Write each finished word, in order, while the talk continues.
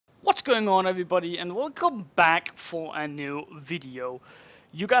What's going on, everybody, and welcome back for a new video.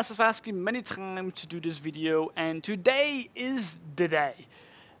 You guys have asked me many times to do this video, and today is the day.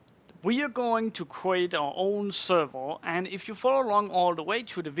 We are going to create our own server, and if you follow along all the way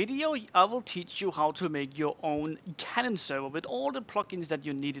through the video, I will teach you how to make your own Canon server with all the plugins that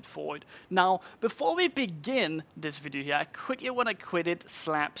you needed for it. Now, before we begin this video here, I quickly want to credit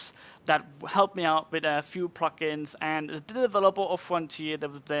Slaps that helped me out with a few plugins, and the developer of Frontier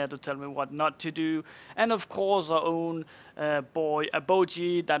that was there to tell me what not to do, and of course our own boy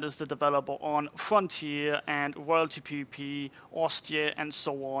Aboji, that is the developer on Frontier and Royalty PvP, Austia, and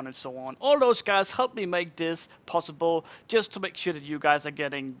so on and so on. All those guys helped me make this possible, just to make sure that you guys are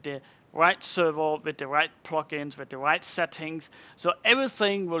getting the right server with the right plugins, with the right settings, so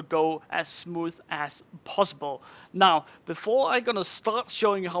everything will go as smooth as possible. Now, before I'm gonna start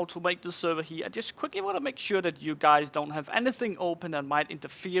showing you how to make the server here, I just quickly want to make sure that you guys don't have anything open that might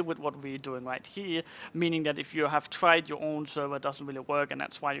interfere with what we're doing right here, meaning that if you have tried your own server, it doesn't really work, and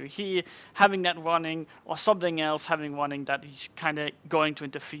that's why you're here, having that running, or something else having running that is kind of going to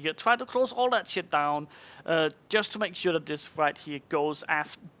interfere, try to close all that shit down, just to make sure that this right here goes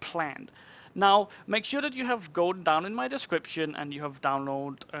as planned. Now, make sure that you have gone down in my description and you have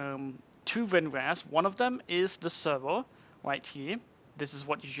downloaded two WinRARs. One of them is the server right here. This is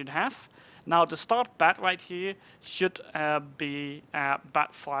what you should have. Now, the start.bat right here should be a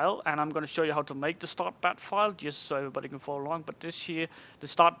bat file, and I'm going to show you how to make the start.bat file just so everybody can follow along. But this here, the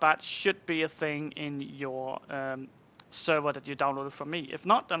start.bat should be a thing in your server that you downloaded from me. If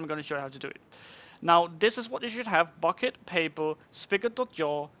not, then I'm going to show you how to do it. Now, this is what you should have: bucket, paper,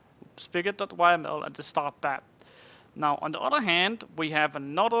 spigot.jar, spigot.yml, and the start.bat. Now, on the other hand, we have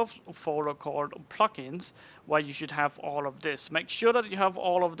another folder called plugins, where you should have all of this. Make sure that you have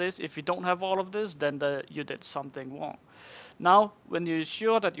all of this. If you don't have all of this, then you did something wrong. Now, when you're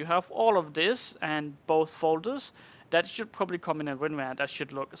sure that you have all of this and both folders, that should probably come in a WinRAR. That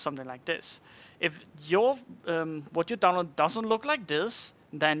should look something like this. If your what you download doesn't look like this,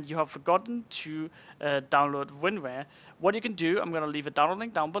 then you have forgotten to download WinRAR. What you can do, I'm going to leave a download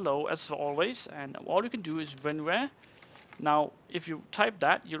link down below as always, and all you can do is WinRAR. Now, if you type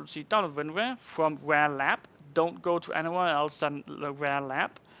that, you'll see download WinRAR from RARLab. Don't go to anywhere else than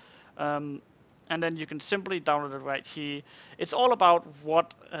RARLab. And then you can simply download it right here. It's all about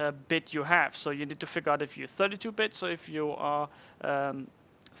what bit you have. So you need to figure out if you're 32 bits or if you are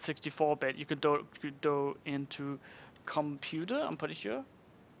 64 bit. You could go into computer, I'm pretty sure.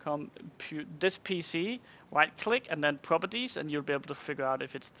 This PC, right click, and then properties, and you'll be able to figure out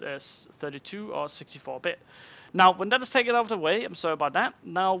if it's 32 or 64 bit. Now, when that is taken out of the way, I'm sorry about that,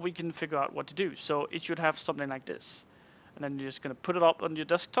 now we can figure out what to do. So it should have something like this. And then you're just going to put it up on your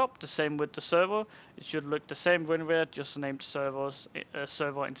desktop, the same with the server. It should look the same WinRAR, just named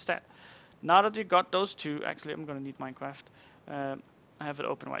server instead. Now that you got those two, actually I'm going to need Minecraft. I have it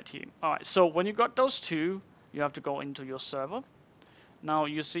open right here. Alright, so when you got those two, you have to go into your server. Now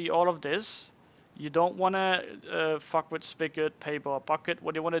you see all of this. You don't want to fuck with spigot, paper, or bucket.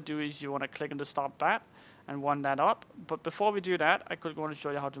 What you want to do is you want to click on the start.bat and run that up. But before we do that, I could want to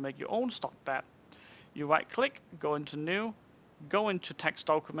show you how to make your own start.bat. You right click, go into new, go into text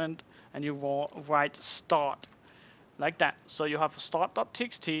document, and you write start, like that. So you have a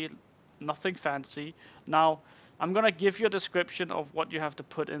start.txt, nothing fancy. Now, I'm gonna give you a description of what you have to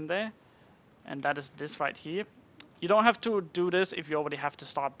put in there, and that is this right here. You don't have to do this if you already have to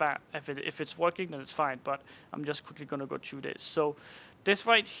start.bat. If it's working, then it's fine, but I'm just quickly gonna go through this. So this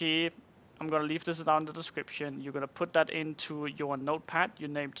right here, I'm gonna leave this down in the description. You're gonna put that into your notepad. You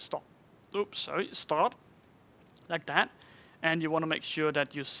named start, like that, and you want to make sure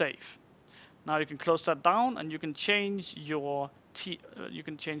that you save. Now you can close that down, and you can change your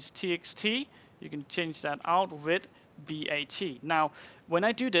txt. You can change that out with bat. Now, when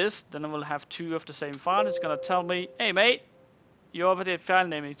I do this, then I will have two of the same file. It's gonna tell me, hey mate, you already have file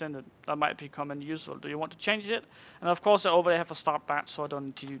name extended. That might become unuseful. Do you want to change it? And of course, I already have a start.bat, so I don't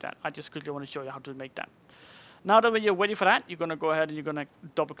need to do that. I just quickly want to show you how to make that. Now that when you're ready for that, you're going to go ahead and you're going to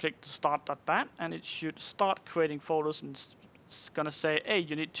double click the start.bat, and it should start creating folders, and it's going to say, hey,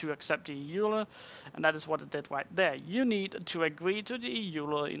 you need to accept the EULA, and that is what it did right there. You need to agree to the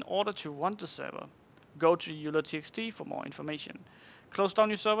EULA in order to run the server. Go to EULA.txt for more information. Close down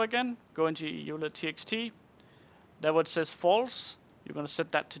your server again, go into EULA.txt. There where it says false, you're going to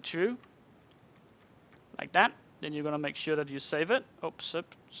set that to true, like that. Then you're going to make sure that you save it. Oops,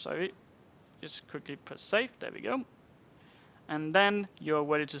 sorry. Just quickly press save, there we go. And then you're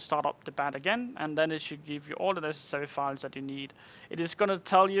ready to start up the bat again, and then it should give you all the necessary files that you need. It is going to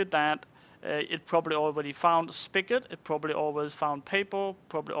tell you that it probably already found spigot, it probably always found paper,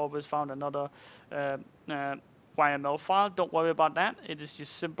 probably always found another YML file. Don't worry about that. It is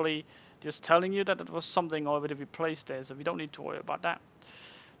just simply just telling you that it was something already replaced there, so we don't need to worry about that.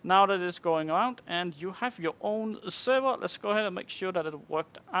 Now that it's going around and you have your own server, let's go ahead and make sure that it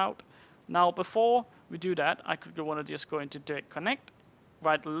worked out. Now before we do that, I could want to just go into direct connect,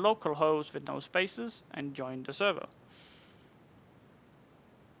 write localhost with no spaces, and join the server.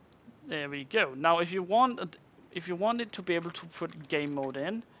 There we go. Now if you want it to be able to put game mode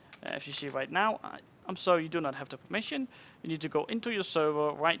in, if you see right now, I'm sorry, you do not have the permission. You need to go into your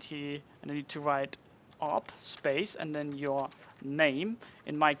server right here, and you need to write op space and then your name.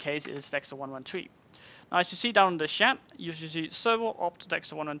 In my case, it is Dexter113. Now, as you see down in the chat, you should see server opt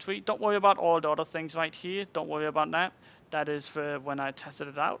Dexter113. Don't worry about all the other things right here. Don't worry about that. That is for when I tested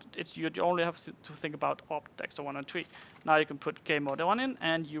it out. You only have to think about opt Dexter113. Now you can put game mode on in,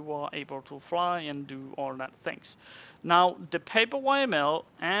 and you are able to fly and do all that things. Now the paper YML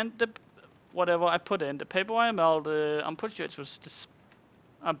and the whatever I put in, the paper YML, I'm pretty sure it was this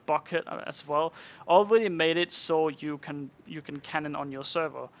a bucket as well, already made it so you can canon on your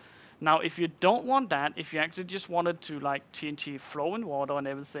server. Now if you don't want that, if you actually just wanted to like TNT flow in water and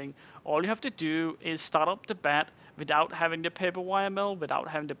everything, all you have to do is start up the bat without having the paper YML, without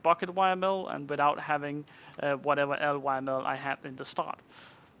having the bucket YML, and without having whatever LYML I had in the start.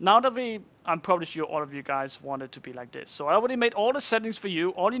 Now that I'm probably sure all of you guys want it to be like this. So I already made all the settings for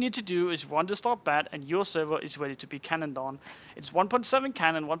you. All you need to do is run the start.bat and your server is ready to be cannoned on. It's 1.7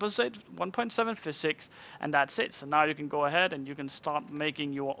 canon, 1.7 physics, and that's it. So now you can go ahead and you can start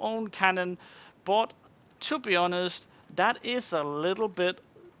making your own canon. But to be honest, that is a little bit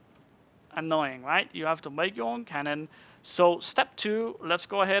annoying, right? You have to make your own canon. So step 2, let's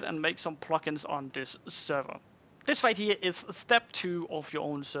go ahead and make some plugins on this server. This right here is step 2 of your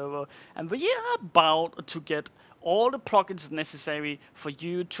own server, and we are about to get all the plugins necessary for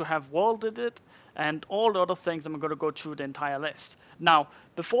you to have Worldedit and all the other things. I'm going to go through the entire list. Now,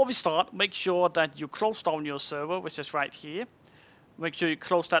 before we start, make sure that you close down your server, which is right here. Make sure you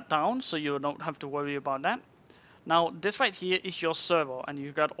close that down so you don't have to worry about that. Now, this right here is your server, and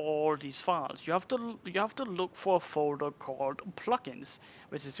you got all these files. You have to look for a folder called plugins,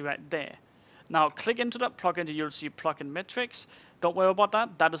 which is right there. Now click into that plugin and you'll see plugin metrics. Don't worry about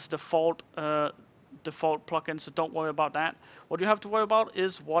that. That is default plugin, so don't worry about that. What you have to worry about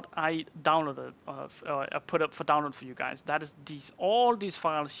is what I downloaded, I put up for download for you guys. That is all these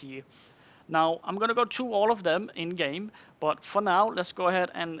files here. Now I'm gonna go through all of them in game, but for now let's go ahead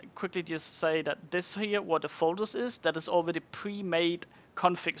and quickly just say that this here, what the folders is, that is already pre-made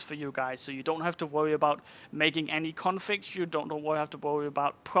configs for you guys, so you don't have to worry about making any configs. You don't have to worry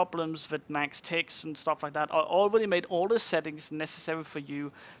about problems with max ticks and stuff like that. I already made all the settings necessary for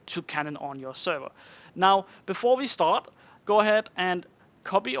you to canon on your server. Now before we start, go ahead and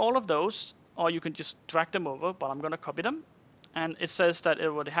copy all of those, or you can just drag them over, but I'm gonna copy them. And it says that it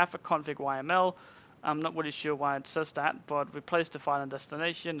would have a config YML. I'm not really sure why it says that, but replace the file and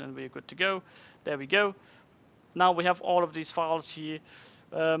destination and we're good to go. There we go. Now we have all of these files here.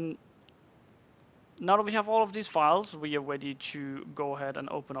 Now that we have all of these files, we are ready to go ahead and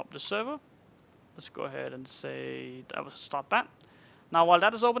open up the server. Let's go ahead and say that was start.bat. Now while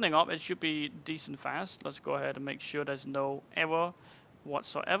that is opening up, it should be decent fast. Let's go ahead and make sure there's no error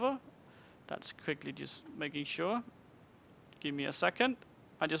whatsoever. That's quickly just making sure. Give me a second.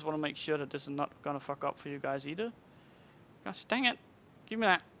 I just want to make sure that this is not gonna fuck up for you guys either. Gosh dang it. Give me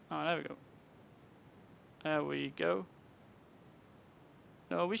that. Oh, there we go. There we go.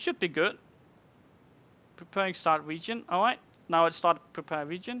 No, we should be good. Preparing start region. Alright. Now it's start prepare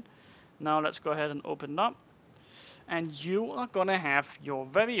region. Now let's go ahead and open it up. And you are gonna have your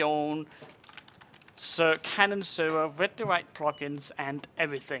very own canon server with the right plugins and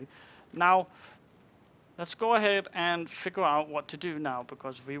everything. Now let's go ahead and figure out what to do now,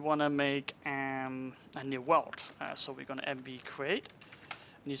 because we want to make a new world. So we're going to mv create.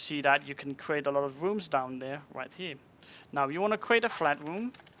 And you see that you can create a lot of rooms down there right here. Now you want to create a flat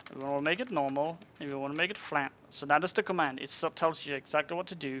room. We want to make it normal, and we want to make it flat. So that is the command. It tells you exactly what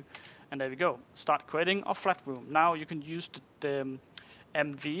to do. And there we go. Start creating a flat room. Now you can use the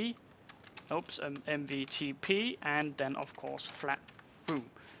mvtp and then of course flat room.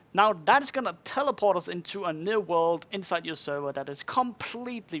 Now that is gonna teleport us into a new world inside your server that is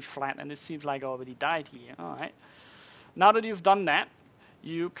completely flat, and it seems like I already died here. Alright. Now that you've done that,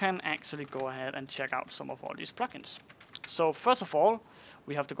 you can actually go ahead and check out some of all these plugins. So first of all,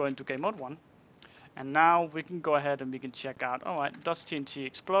 we have to go into game mode 1. And now we can go ahead and we can check out, alright, does TNT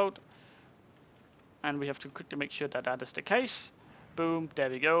explode? And we have to quickly make sure that that is the case. Boom, there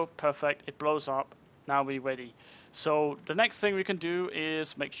we go, perfect, it blows up. Now we're ready. So the next thing we can do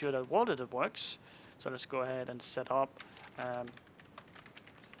is make sure that Worldedit works. So let's go ahead and set up.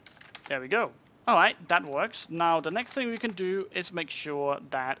 There we go. Alright, that works. Now the next thing we can do is make sure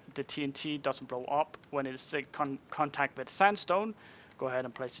that the TNT doesn't blow up when it's in contact with sandstone. Go ahead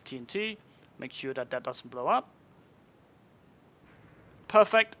and place the TNT. Make sure that that doesn't blow up.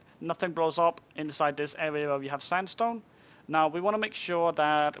 Perfect. Nothing blows up inside this area where we have sandstone. Now we want to make sure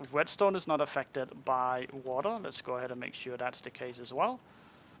that redstone is not affected by water. Let's go ahead and make sure that's the case as well.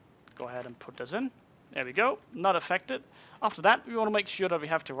 Go ahead and put this in. There we go, not affected. After that, we want to make sure that we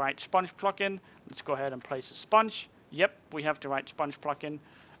have the right sponge plugin. Let's go ahead and place a sponge. Yep, we have the right sponge plugin.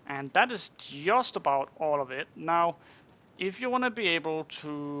 And that is just about all of it. Now, if you want to be able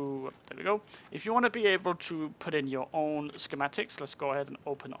to, there we go. If you want to be able to put in your own schematics, let's go ahead and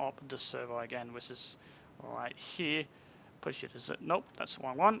open up the server again, which is right here. Push it, is it? Nope, that's the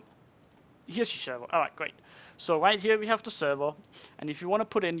wrong one. Here's your server. Alright, great. So right here we have the server, and if you want to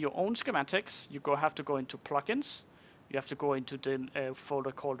put in your own schematics, you have to go into plugins. You have to go into the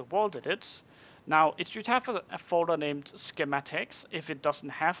folder called Worldedit. Now it should have a folder named schematics. If it doesn't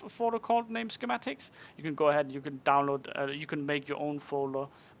have a folder called named schematics, you can go ahead and you can download, you can make your own folder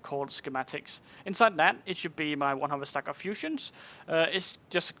called schematics. Inside that, it should be my 100 stack of fusions. It's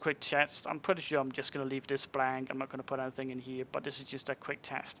just a quick test. I'm pretty sure I'm just going to leave this blank. I'm not going to put anything in here, but this is just a quick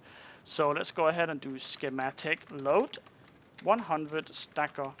test. So let's go ahead and do schematic load 100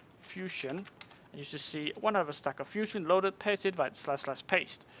 stacker fusion. And you should see 100 stacker fusion loaded, pasted, right /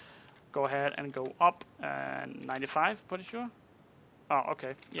 paste. Go ahead and go up and 95, pretty sure. Oh,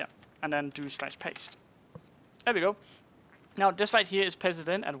 okay, yeah. And then do / paste. There we go. Now this right here is pasted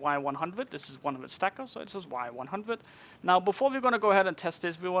in at Y100. This is 100 stacker, so it says Y100. Now before we're going to go ahead and test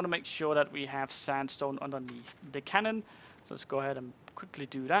this, we want to make sure that we have sandstone underneath the cannon. So let's go ahead and quickly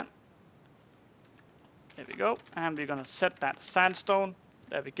do that. There we go. And we're going to set that sandstone.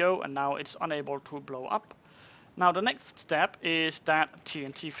 There we go. And now it's unable to blow up. Now the next step is that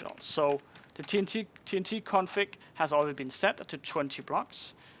tntfill. So the TNT config has already been set to 20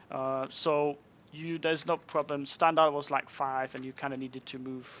 blocks. So there's no problem. Standard was like 5, and you kind of needed to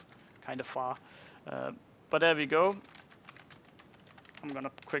move kind of far. But there we go. I'm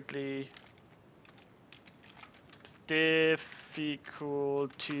gonna quickly diff equal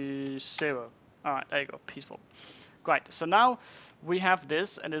to 0. All right, there you go. Peaceful. Great. So now we have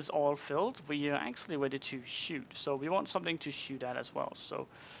this, and it's all filled. We are actually ready to shoot. So we want something to shoot at as well. So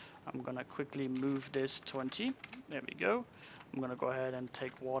I'm gonna quickly move this 20. There we go. I'm gonna go ahead and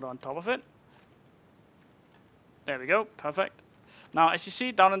take water on top of it. There we go, perfect. Now, as you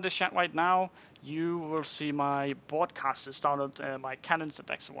see down in the chat right now, you will see my broadcasters download my cannons at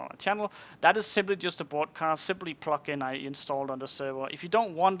X1 channel. That is simply just a broadcast, simply plugin I installed on the server. If you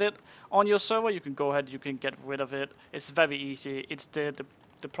don't want it on your server, you can go ahead, you can get rid of it. It's very easy. It's the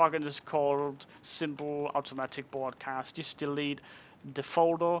plugin is called Simple Automatic Broadcast. Just delete the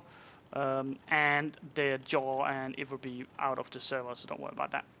folder and the jar, and it will be out of the server, so don't worry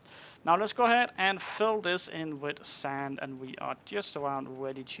about that. Now let's go ahead and fill this in with sand, and we are just around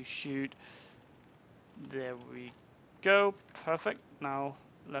ready to shoot. There we go, perfect. Now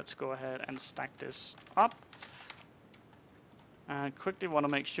let's go ahead and stack this up. And quickly want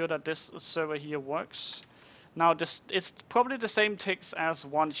to make sure that this server here works. Now it's probably the same ticks as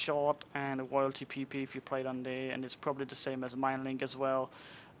One Shot and Royalty PP if you played on there, and it's probably the same as MineLink as well.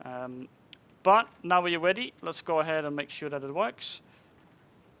 But now we're ready, let's go ahead and make sure that it works.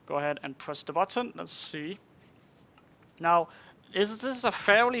 Go ahead and press the button. Let's see. Now, this is a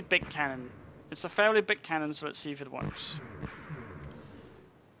fairly big cannon. It's a fairly big cannon, so let's see if it works.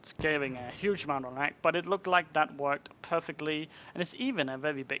 It's giving a huge amount of lag, but it looked like that worked perfectly, and it's even a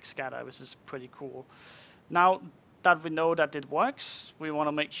very big scatter, which is pretty cool. Now that we know that it works, we want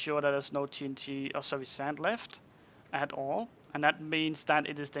to make sure that there's no sand left at all, and that means that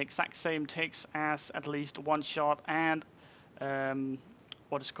it is the exact same ticks as at least One Shot and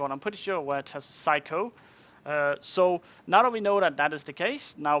what is called, I'm pretty sure where it has Psycho. So now that we know that that is the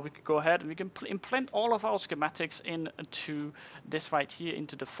case, now we can go ahead and we can implement all of our schematics into this right here,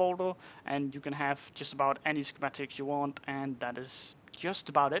 into the folder, and you can have just about any schematics you want, and that is just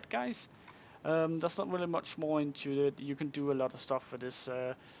about it, guys. There's not really much more into it. You can do a lot of stuff with this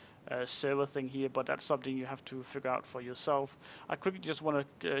server thing here, but that's something you have to figure out for yourself. I quickly just want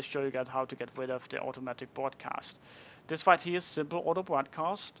to show you guys how to get rid of the automatic broadcast. This right here is simple auto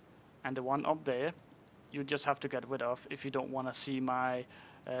broadcast, and the one up there you just have to get rid of if you don't want to see my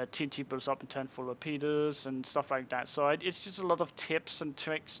TNT builds up in 10 full repeaters and stuff like that. So it's just a lot of tips and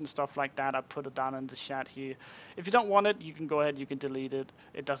tricks and stuff like that. I put it down in the chat here. If you don't want it, you can go ahead, you can delete it.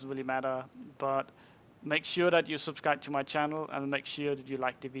 It doesn't really matter, but make sure that you subscribe to my channel and make sure that you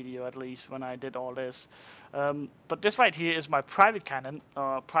like the video at least when I did all this. But this right here is my private canon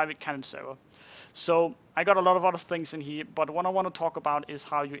server. So I got a lot of other things in here, but what I want to talk about is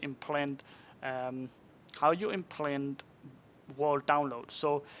how you implement world download.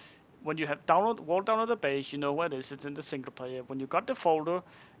 So when you have world downloader base, you know where it is. It's in the single player. When you got the folder,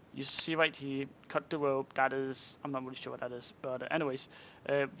 you see right here, cut the rope. That is, I'm not really sure what that is, but anyways,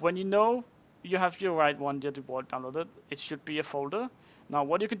 when you know you have your right one, the world downloaded, it should be a folder. Now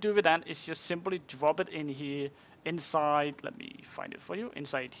what you can do with that is just simply drop it in here inside. Let me find it for you.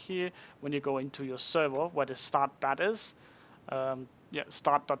 Inside here, when you go into your server where the start.bat is,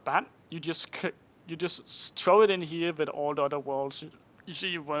 start.bat, you just throw it in here with all the other worlds. You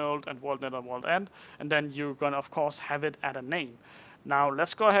see world and world net and world end, and then you're gonna of course have it at a name. Now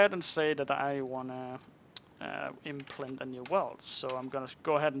let's go ahead and say that I wanna implement a new world. So I'm gonna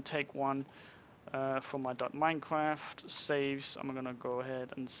go ahead and take one from my .minecraft saves. I'm gonna go ahead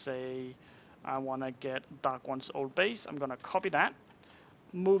and say I wanna get Dark One's old base. I'm gonna copy that,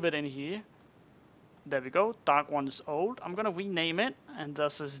 move it in here. There we go, Dark One's old. I'm gonna rename it, and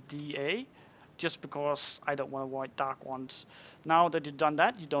this is DA, just because I don't want to write Dark Ones. Now that you've done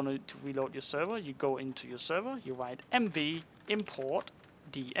that, you don't need to reload your server. You go into your server, you write mv import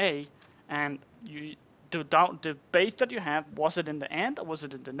DA, and the base that you have, was it in the end, or was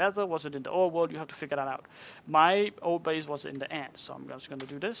it in the nether, was it in the old world? You have to figure that out. My old base was in the end, so I'm just going to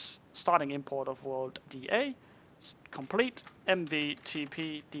do this. Starting import of world DA, complete, mv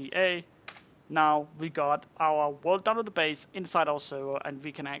tp DA. Now we got our world download base inside our server, and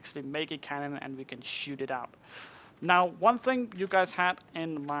we can actually make a cannon and we can shoot it out. Now one thing you guys had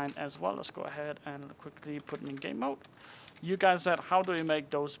in mind as well, let's go ahead and quickly put it in game mode. You guys said, how do you make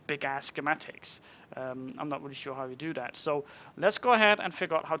those big ass schematics? I'm not really sure how you do that. So let's go ahead and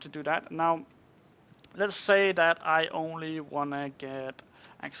figure out how to do that. Now let's say that I only wanna get,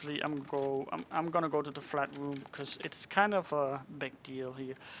 actually I'm gonna go to the flat room because it's kind of a big deal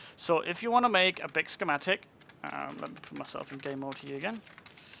here. So if you want to make a big schematic, let me put myself in game mode here again.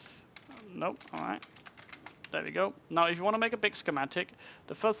 Nope. All right, there we go. Now if you want to make a big schematic,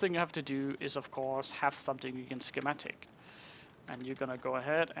 the first thing you have to do is of course have something you can schematic, and you're gonna go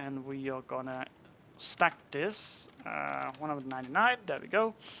ahead and we are gonna stack this 199. There we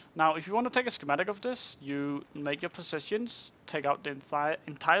go. Now if you want to take a schematic of this, you make your positions, take out the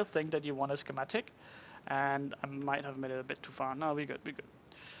entire thing that you want a schematic, and I might have made it a bit too far. No, we're good.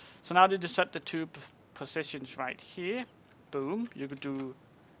 So now that you set the two positions right here, boom, you could do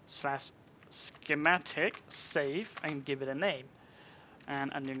 /schematic save and give it a name,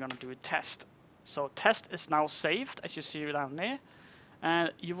 and you're gonna do a test. So test is now saved, as you see down there,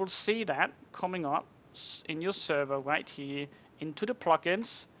 and you will see that coming up in your server right here, into the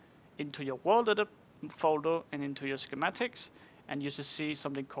plugins, into your Worldedit folder, and into your schematics, and you should see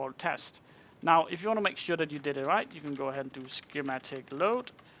something called test. Now if you want to make sure that you did it right, you can go ahead and do schematic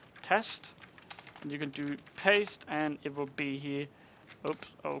load test, and you can do paste, and it will be here. Oops,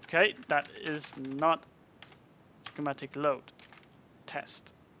 okay, that is not schematic load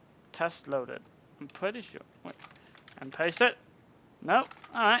test loaded. I'm pretty sure. Wait, and paste it. No,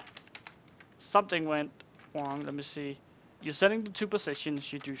 alright. Something went wrong. Let me see. You're setting the two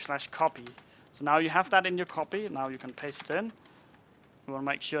positions, you do /copy. So now you have that in your copy. Now you can paste it in. You want to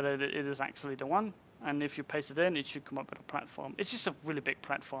make sure that it is actually the one. And if you paste it in, it should come up with a platform. It's just a really big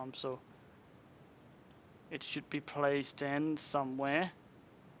platform, so it should be placed in somewhere.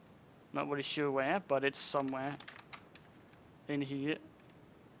 Not really sure where, but it's somewhere in here.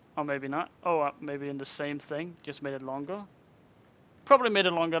 Or maybe not. Oh, maybe in the same thing, just made it longer. Probably made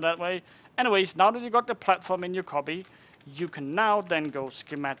it longer that way. Anyways, now that you got the platform in your copy, you can now then go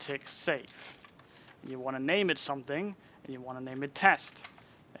schematic save. You want to name it something, and you want to name it test.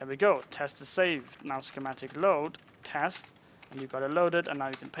 There we go, test is saved. Now schematic load test, and you got it loaded, and now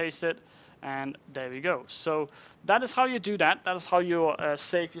you can paste it, and there we go. So that is how you do that. That is how you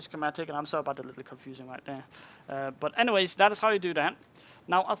save your schematic, and I'm sorry about the little confusing right there. But anyways, that is how you do that.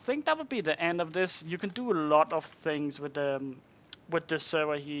 Now I think that would be the end of this. You can do a lot of things with this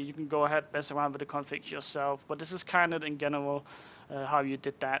server here. You can go ahead, mess around with the config yourself, but this is kind of in general how you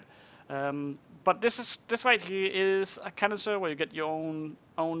did that. But this right here is a cannon server where you get your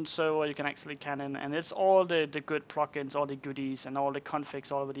own server. You can actually cannon, and it's all the good plugins, all the goodies, and all the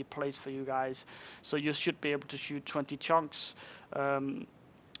configs already placed for you guys. So you should be able to shoot 20 chunks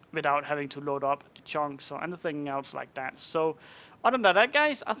without having to load up the chunks or anything else like that. So other than that,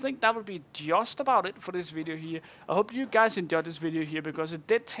 guys, I think that would be just about it for this video here. I hope you guys enjoyed this video here, because it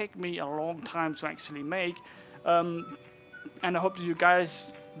did take me a long time to actually make. And I hope that you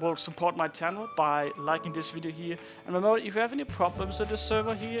guys will support my channel by liking this video here. And remember, if you have any problems with the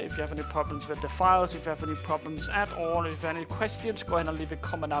server here, if you have any problems with the files, if you have any problems at all, if you have any questions, go ahead and leave a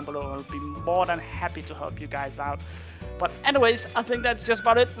comment down below. I'll be more than happy to help you guys out. But anyways, I think that's just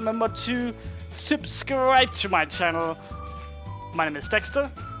about it. Remember to subscribe to my channel. My name is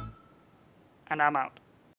Dexter, and I'm out.